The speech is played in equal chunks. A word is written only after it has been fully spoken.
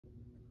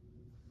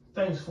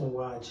Thanks for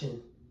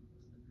watching.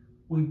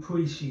 We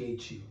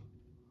appreciate you.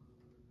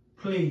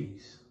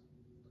 Please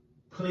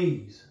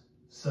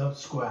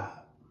subscribe.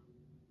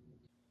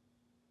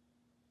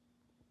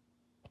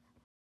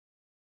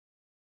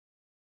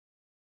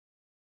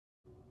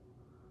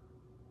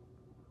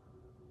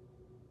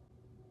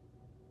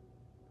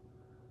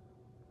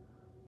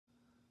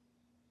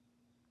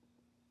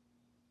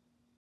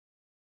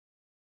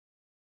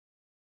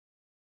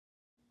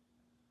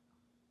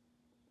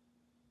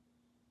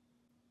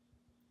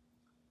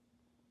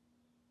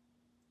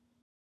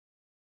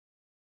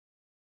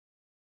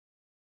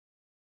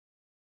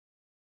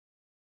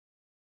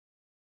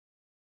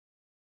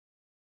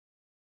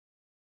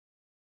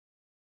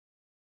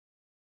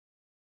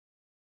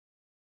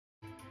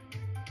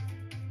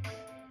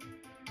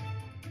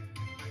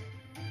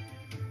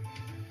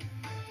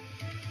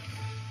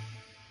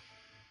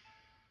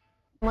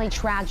 Family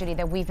tragedy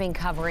that we've been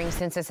covering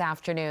since this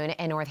afternoon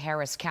in North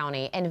Harris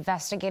County.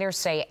 Investigators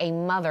say a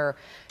mother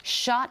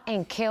shot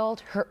and killed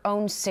her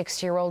own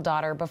 6-year-old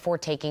daughter before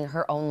taking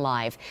her own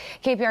life.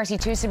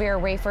 KPRC2 Sabira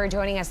Rayford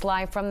joining us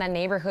live from the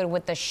neighborhood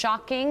with the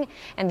shocking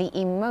and the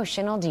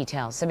emotional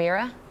details.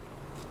 Sabira?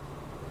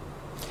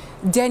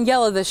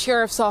 Daniela, the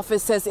sheriff's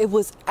office says it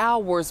was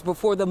hours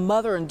before the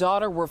mother and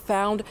daughter were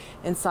found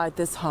inside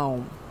this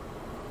home.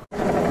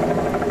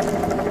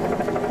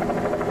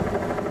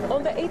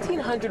 On the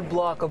 1800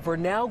 block of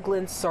Vernal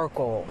Glen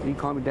Circle, He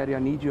called me, Daddy, I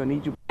need you, I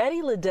need you.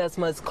 Eddie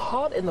Ledesma is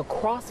caught in the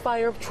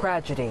crossfire of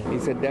tragedy. He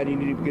said, Daddy, you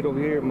need to get over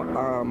here.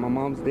 My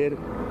mom's dead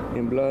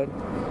in blood.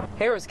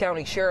 Harris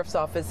County Sheriff's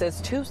Office says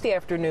Tuesday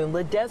afternoon,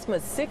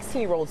 Ledesma's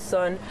 16-year-old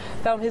son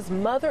found his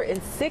mother and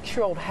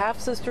 6-year-old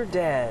half-sister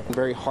dead.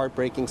 Very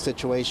heartbreaking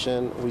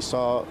situation. We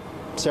saw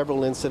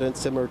several incidents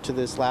similar to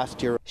this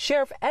last year.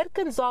 Sheriff Ed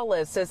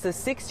Gonzalez says the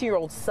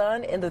 16-year-old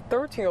son and the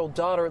 13-year-old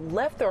daughter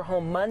left their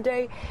home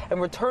Monday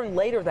and returned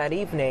later that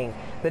evening.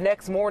 The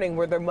next morning,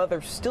 where their mother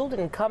still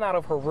didn't come out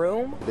of her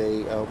room,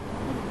 They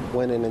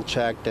went in and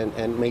checked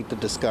and made the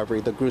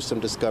discovery, the gruesome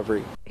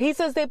discovery. he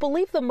says they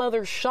believe the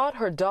mother shot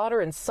her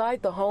daughter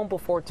inside the home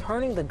before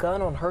turning the gun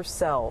on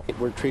herself.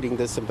 We're treating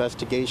this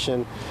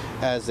investigation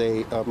as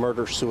a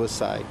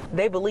murder-suicide.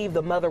 They believe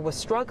the mother was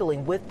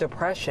struggling with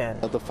depression.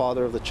 The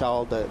father of the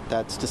child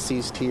that's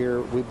deceased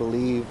here, we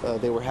believe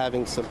they were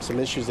having some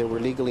issues. They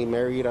were legally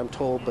married, I'm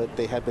told, but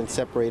they had been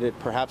separated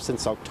perhaps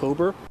since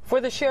October.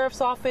 For the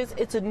sheriff's office,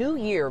 it's a new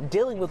year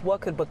dealing with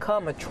what could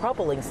become a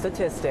troubling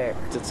statistic.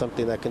 It's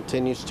something that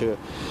continues to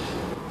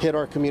hit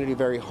our community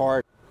very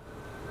hard.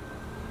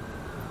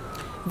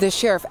 The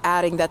sheriff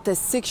adding that the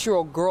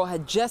 6-year-old girl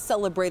had just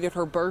celebrated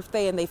her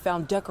birthday and they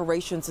found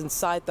decorations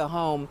inside the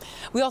home.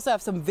 We also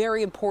have some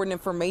very important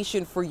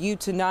information for you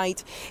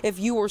tonight. If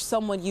you or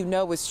someone you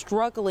know is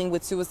struggling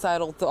with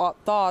suicidal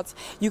thoughts,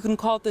 you can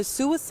call the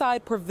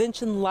Suicide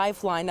Prevention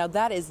Lifeline. Now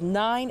that is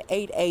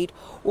 988,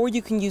 or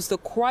you can use the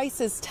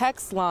crisis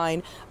text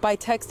line by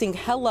texting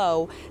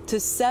HELLO to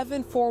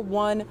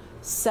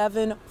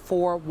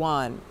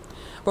 741-741.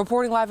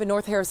 Reporting live in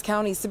North Harris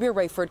County, Sabira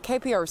Rayford,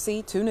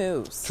 KPRC 2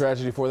 News.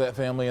 Tragedy for that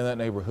family in that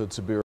neighborhood,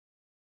 Sabira.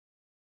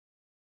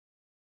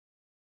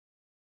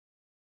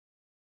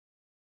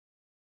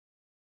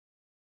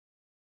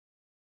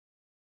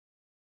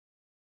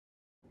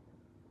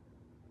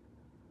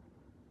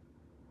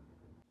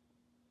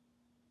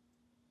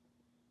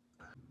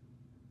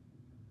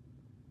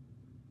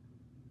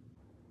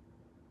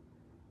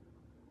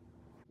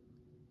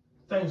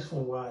 Thanks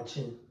for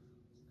watching.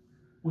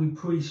 We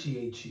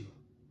appreciate you.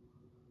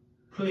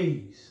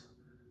 Please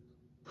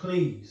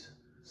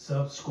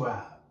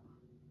subscribe.